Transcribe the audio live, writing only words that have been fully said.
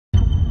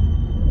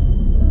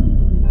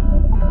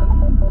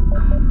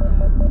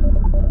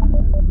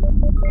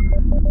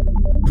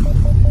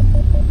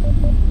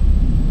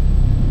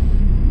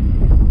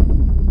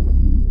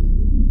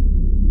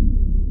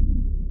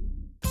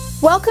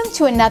Welcome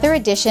to another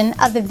edition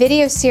of the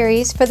video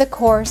series for the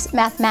course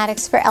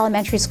Mathematics for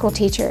Elementary School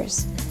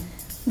Teachers.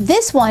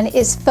 This one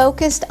is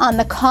focused on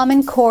the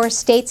Common Core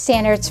State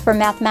Standards for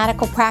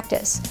Mathematical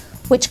Practice,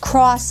 which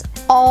cross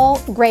all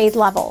grade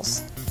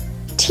levels.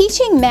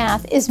 Teaching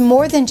math is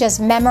more than just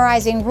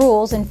memorizing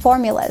rules and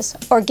formulas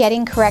or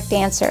getting correct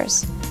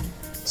answers.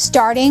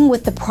 Starting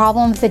with the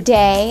problem of the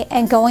day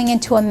and going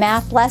into a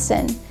math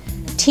lesson,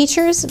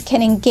 teachers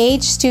can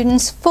engage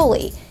students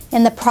fully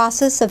in the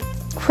process of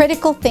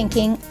critical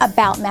thinking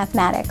about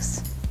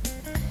mathematics.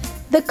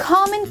 The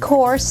Common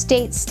Core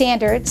State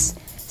Standards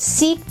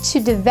seek to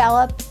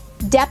develop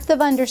depth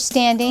of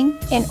understanding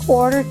in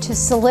order to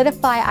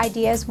solidify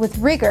ideas with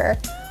rigor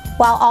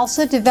while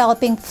also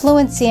developing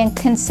fluency and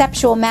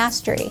conceptual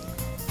mastery.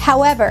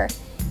 However,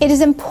 it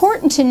is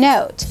important to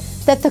note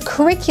that the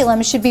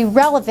curriculum should be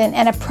relevant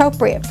and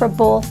appropriate for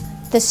both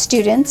the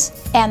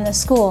students and the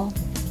school.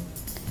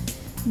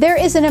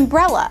 There is an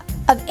umbrella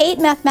of 8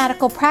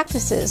 mathematical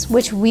practices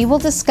which we will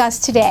discuss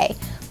today,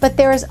 but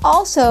there is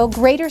also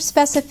greater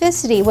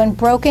specificity when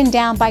broken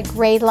down by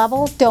grade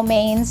level,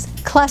 domains,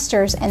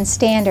 clusters, and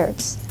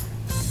standards.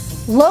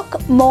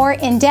 Look more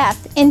in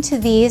depth into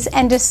these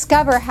and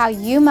discover how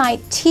you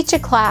might teach a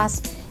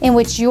class in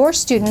which your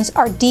students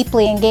are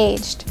deeply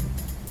engaged.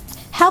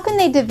 How can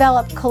they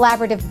develop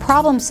collaborative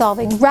problem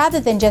solving rather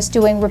than just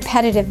doing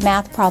repetitive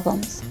math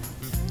problems?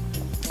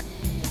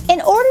 In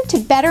order to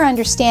better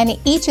understand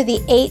each of the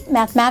 8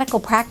 mathematical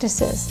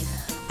practices,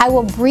 I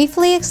will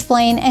briefly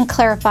explain and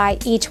clarify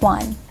each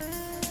one.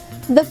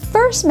 The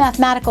first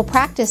mathematical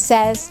practice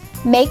says,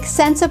 make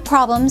sense of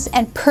problems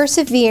and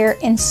persevere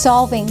in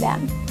solving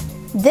them.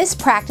 This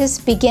practice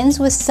begins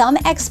with some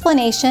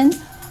explanation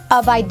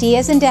of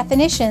ideas and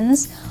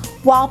definitions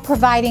while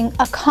providing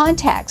a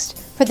context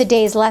for the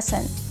day's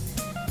lesson.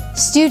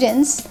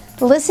 Students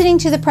listening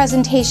to the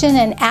presentation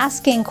and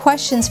asking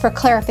questions for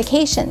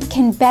clarification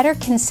can better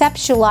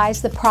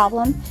conceptualize the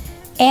problem,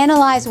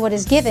 analyze what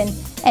is given,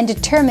 and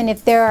determine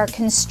if there are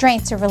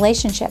constraints or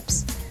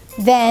relationships.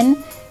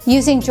 Then,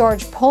 using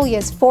George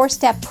Polya's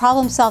 4-step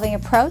problem-solving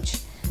approach,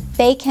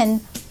 they can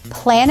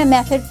plan a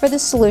method for the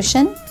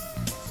solution,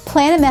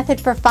 plan a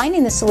method for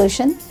finding the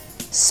solution,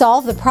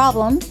 solve the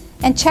problem,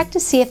 and check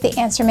to see if the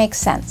answer makes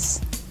sense.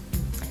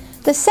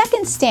 The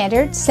second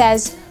standard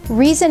says,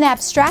 reason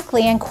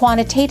abstractly and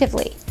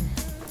quantitatively.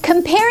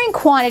 Comparing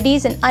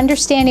quantities and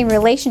understanding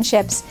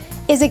relationships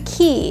is a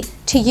key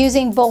to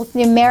using both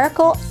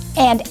numerical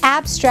and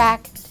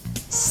abstract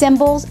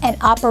symbols and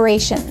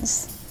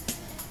operations.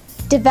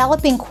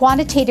 Developing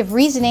quantitative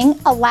reasoning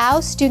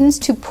allows students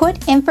to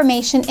put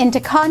information into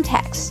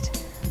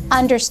context,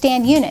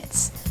 understand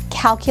units,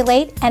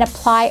 calculate and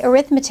apply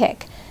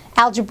arithmetic,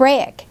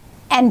 algebraic,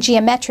 and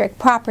geometric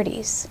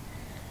properties.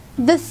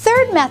 The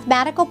third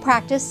mathematical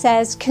practice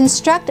says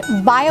construct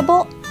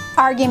viable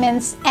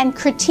arguments and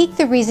critique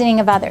the reasoning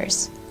of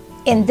others.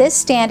 In this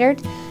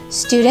standard,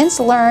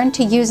 students learn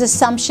to use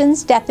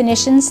assumptions,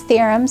 definitions,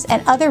 theorems,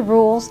 and other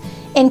rules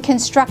in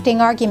constructing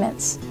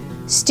arguments.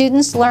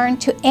 Students learn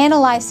to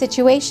analyze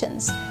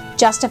situations,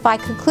 justify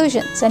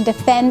conclusions, and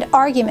defend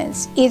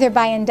arguments either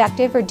by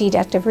inductive or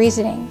deductive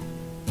reasoning.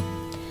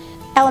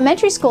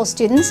 Elementary school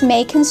students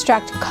may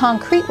construct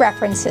concrete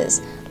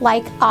references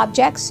like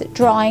objects,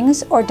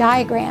 drawings, or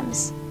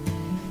diagrams.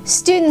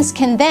 Students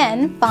can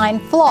then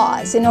find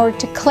flaws in order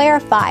to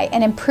clarify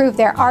and improve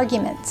their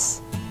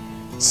arguments.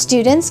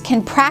 Students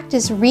can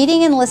practice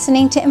reading and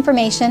listening to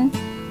information,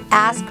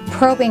 ask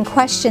probing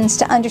questions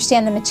to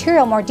understand the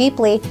material more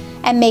deeply,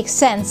 and make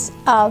sense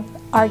of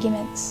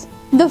arguments.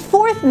 The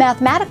fourth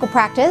mathematical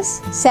practice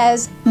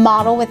says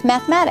model with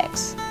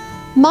mathematics.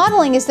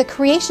 Modeling is the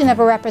creation of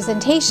a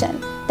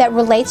representation that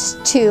relates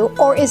to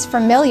or is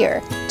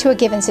familiar to a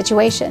given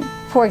situation.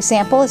 For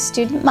example, a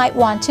student might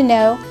want to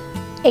know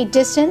a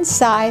distance,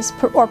 size,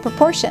 or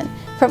proportion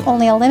from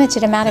only a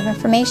limited amount of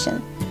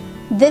information.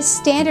 This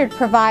standard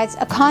provides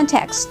a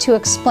context to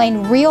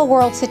explain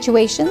real-world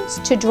situations,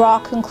 to draw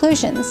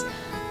conclusions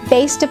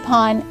based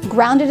upon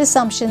grounded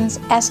assumptions,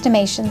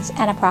 estimations,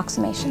 and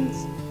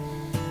approximations.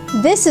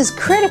 This is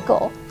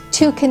critical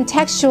to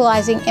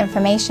contextualizing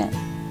information.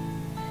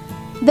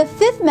 The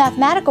fifth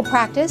mathematical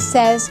practice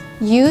says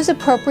use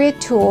appropriate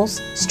tools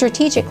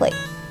strategically.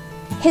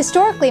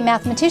 Historically,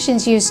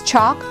 mathematicians used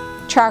chalk,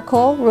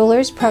 charcoal,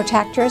 rulers,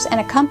 protractors, and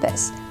a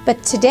compass,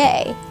 but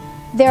today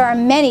there are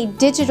many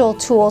digital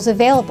tools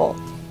available,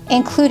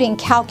 including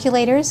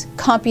calculators,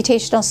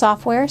 computational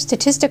software,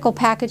 statistical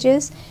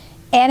packages,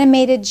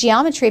 animated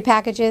geometry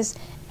packages,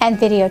 and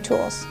video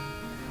tools.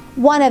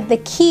 One of the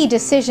key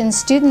decisions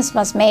students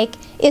must make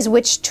is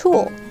which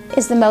tool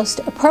is the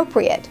most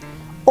appropriate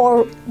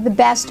or the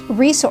best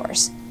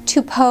resource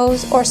to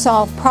pose or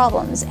solve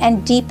problems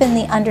and deepen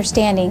the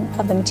understanding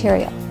of the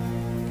material.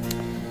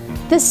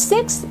 The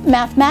sixth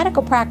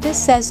mathematical practice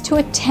says to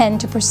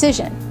attend to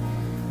precision.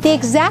 The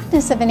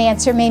exactness of an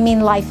answer may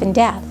mean life and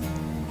death.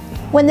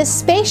 When the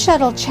Space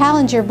Shuttle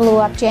Challenger blew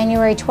up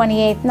January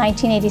 28,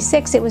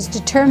 1986, it was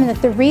determined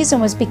that the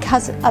reason was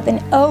because of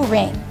an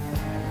O-ring.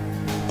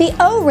 The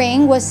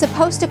O-ring was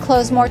supposed to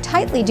close more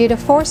tightly due to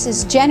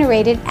forces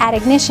generated at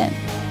ignition,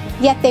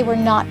 yet they were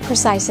not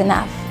precise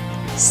enough.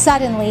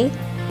 Suddenly,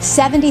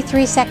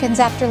 73 seconds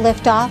after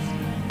liftoff,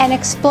 an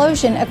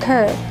explosion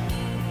occurred.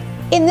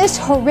 In this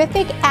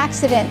horrific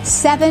accident,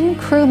 7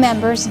 crew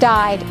members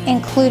died,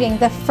 including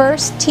the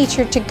first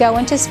teacher to go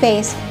into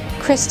space,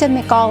 Krista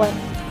McAuliffe,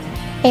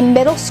 a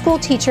middle school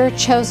teacher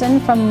chosen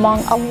from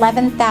among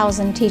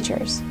 11,000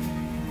 teachers.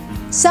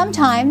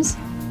 Sometimes,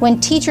 when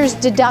teachers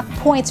deduct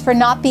points for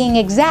not being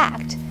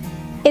exact,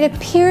 it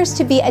appears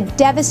to be a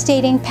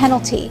devastating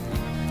penalty.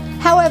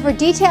 However,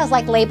 details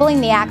like labeling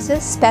the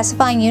axis,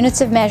 specifying units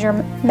of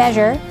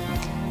measure,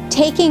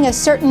 taking a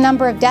certain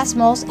number of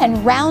decimals,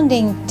 and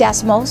rounding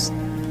decimals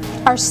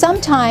are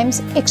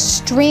sometimes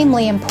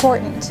extremely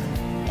important.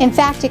 In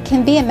fact, it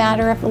can be a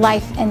matter of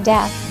life and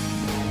death.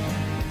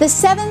 The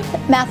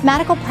 7th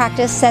mathematical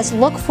practice says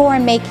look for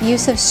and make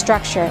use of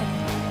structure.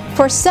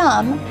 For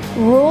some,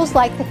 rules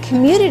like the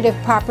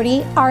commutative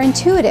property are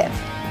intuitive.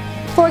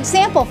 For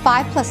example,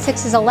 5 plus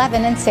 6 is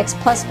 11 and 6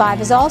 plus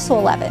 5 is also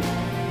 11.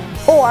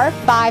 Or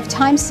 5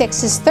 times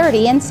 6 is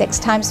 30 and 6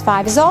 times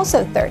 5 is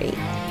also 30.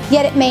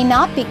 Yet it may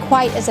not be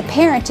quite as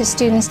apparent to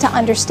students to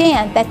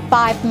understand that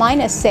 5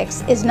 minus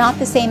 6 is not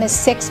the same as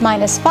 6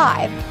 minus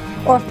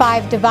 5, or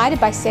 5 divided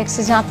by 6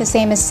 is not the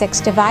same as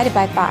 6 divided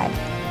by 5.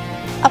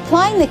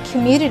 Applying the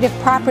commutative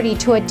property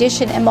to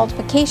addition and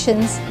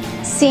multiplications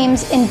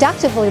seems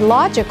inductively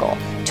logical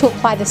to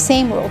apply the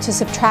same rule to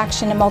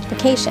subtraction and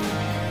multiplication,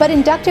 but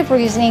inductive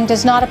reasoning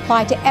does not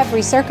apply to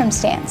every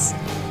circumstance.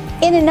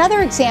 In another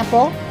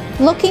example,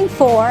 looking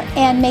for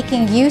and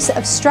making use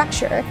of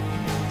structure,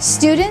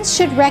 students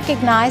should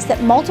recognize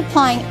that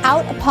multiplying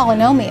out a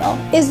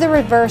polynomial is the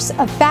reverse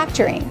of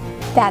factoring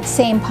that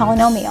same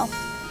polynomial.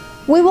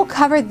 We will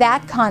cover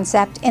that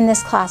concept in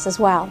this class as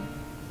well.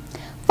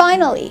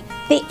 Finally,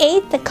 the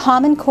 8th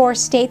Common Core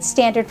State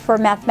Standard for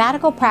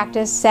Mathematical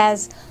Practice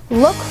says,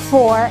 look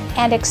for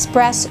and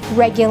express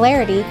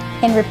regularity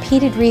in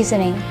repeated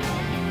reasoning.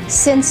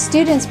 Since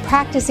students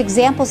practice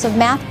examples of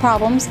math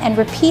problems and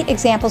repeat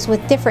examples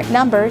with different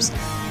numbers,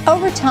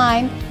 over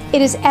time,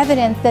 it is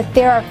evident that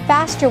there are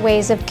faster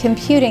ways of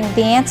computing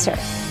the answer,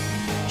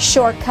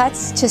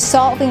 shortcuts to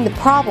solving the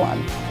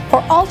problem,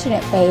 or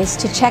alternate ways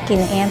to checking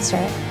the answer.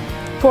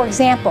 For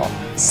example,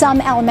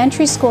 some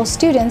elementary school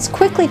students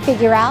quickly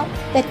figure out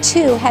that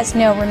 2 has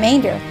no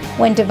remainder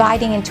when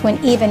dividing into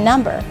an even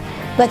number,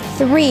 but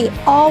 3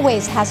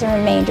 always has a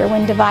remainder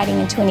when dividing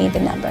into an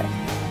even number.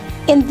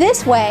 In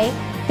this way,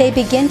 they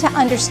begin to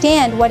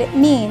understand what it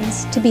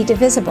means to be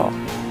divisible.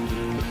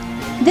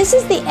 This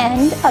is the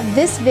end of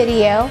this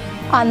video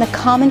on the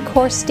Common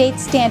Core State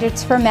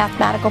Standards for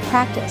Mathematical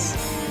Practice.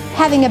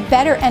 Having a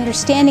better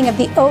understanding of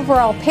the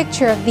overall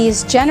picture of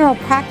these general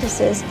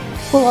practices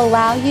will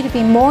allow you to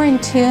be more in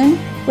tune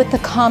with the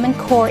Common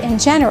Core in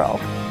general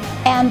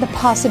and the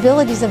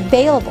possibilities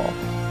available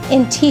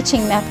in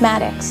teaching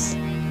mathematics.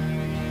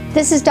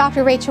 This is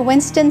Dr. Rachel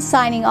Winston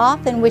signing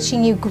off and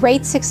wishing you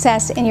great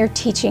success in your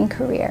teaching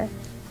career.